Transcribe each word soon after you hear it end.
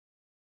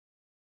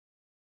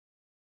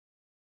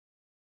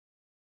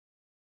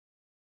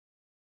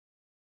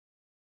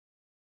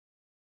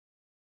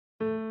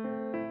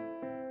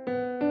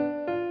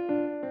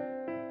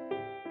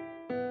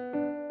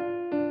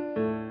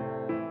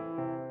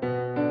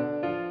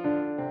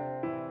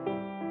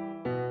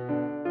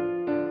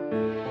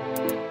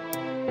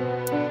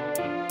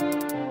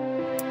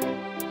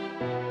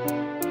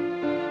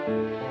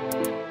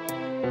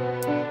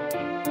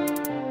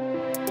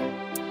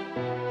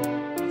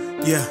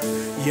Yeah,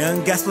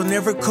 young gospel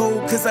never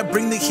cold, cause I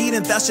bring the heat,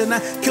 and thou shalt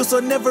not kill, so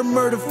never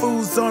murder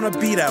fools on a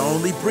beat. I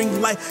only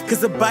bring life,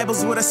 cause the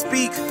Bible's what I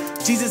speak.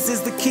 Jesus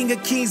is the King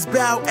of Kings,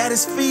 bow at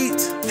his feet.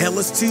 Hell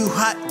is too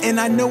hot, and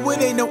I know it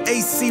ain't no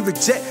AC.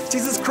 Reject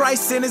Jesus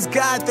Christ and his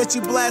God that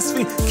you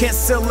blaspheme. Can't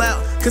sell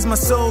out, cause my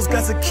soul's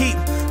got to keep.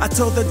 I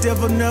told the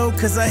devil no,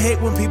 cause I hate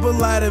when people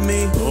lie to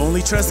me.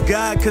 Only trust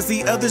God, cause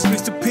the others bring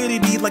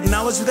stupidity. Like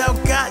knowledge without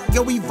God,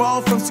 yo,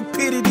 evolve from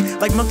stupidity.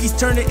 Like monkeys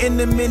turning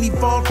into men,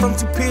 evolve from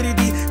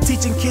stupidity.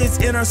 Teaching kids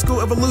in our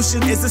school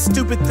evolution is a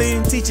stupid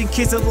thing. Teaching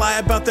kids to lie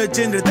about their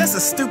gender, that's a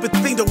stupid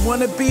thing. Don't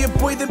wanna be a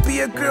boy, then be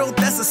a girl,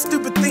 that's a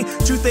stupid thing.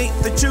 Truth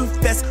ain't the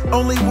truth, that's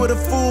only what a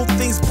fool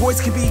thinks.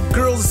 Boys can be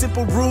girls, a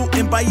simple rule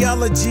in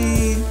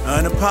biology.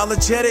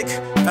 Unapologetic,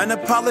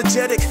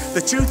 unapologetic.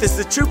 The truth is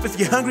the truth, if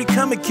you're hungry,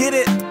 come and get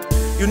it.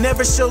 You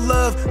never show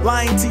love,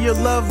 lying to your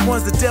loved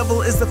ones. The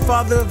devil is the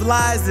father of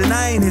lies, and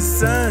I ain't his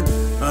son.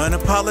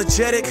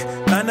 Unapologetic,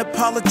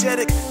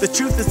 unapologetic. The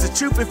truth is the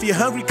truth, if you're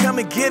hungry, come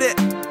and get it.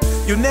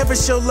 You never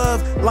show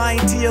love,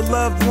 lying to your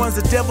loved ones.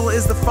 The devil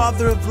is the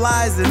father of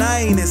lies, and I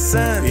ain't his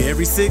son.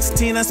 Every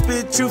 16 I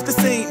spit truth, this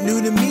ain't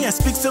new to me. I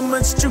speak so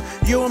much truth,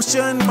 yo, I'm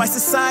shunned by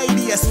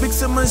society. I speak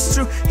so much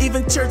truth,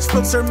 even church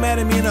folks are mad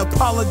at me. And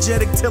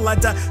apologetic till I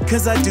die,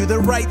 cause I do the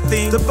right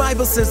thing. The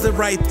Bible says the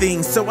right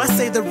thing, so I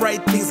say the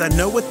right things. I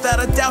know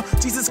without a doubt,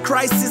 Jesus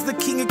Christ is the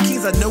King of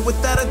Kings. I know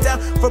without a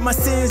doubt, for my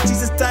sins,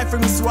 Jesus died for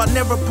me. So I'll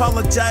never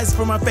apologize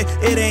for my faith,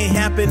 it ain't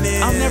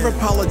happening. I'll never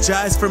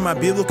apologize for my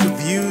biblical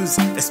views,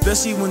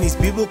 especially when these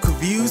biblical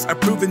views are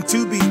proven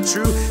to be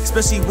true.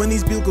 Especially when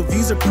these biblical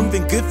views are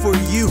proven good for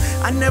you.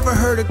 I never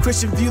heard a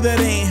Christian view that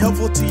ain't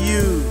helpful to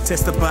you.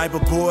 Test the Bible,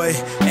 boy,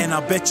 and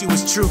I'll bet you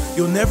it's true.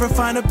 You'll never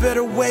find a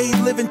better way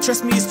living,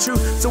 trust me, it's true.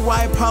 So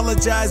why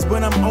apologize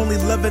when I'm only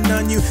loving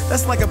on you?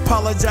 That's like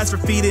apologize for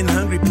feeding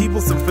hungry people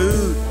some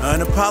food.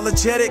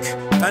 Unapologetic,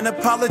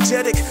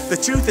 unapologetic. The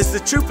truth is the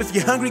truth, if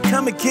you're hungry,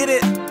 come and get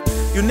it.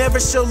 You never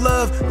show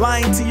love,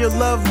 lying to your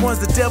loved ones.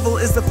 The devil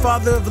is the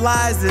father of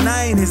lies, and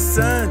I ain't his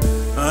son.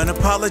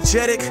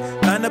 Unapologetic,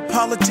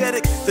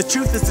 unapologetic. The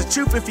truth is the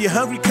truth, if you're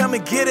hungry, come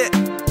and get it.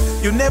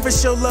 You never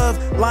show love,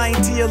 lying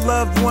to your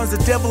loved ones.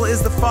 The devil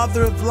is the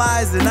father of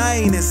lies, and I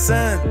ain't his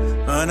son.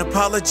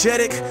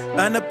 Unapologetic,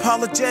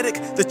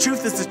 unapologetic. The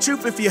truth is the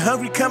truth, if you're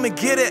hungry, come and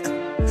get it.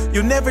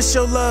 You never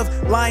show love,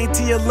 lying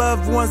to your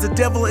loved ones. The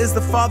devil is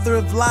the father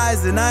of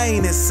lies, and I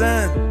ain't his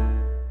son.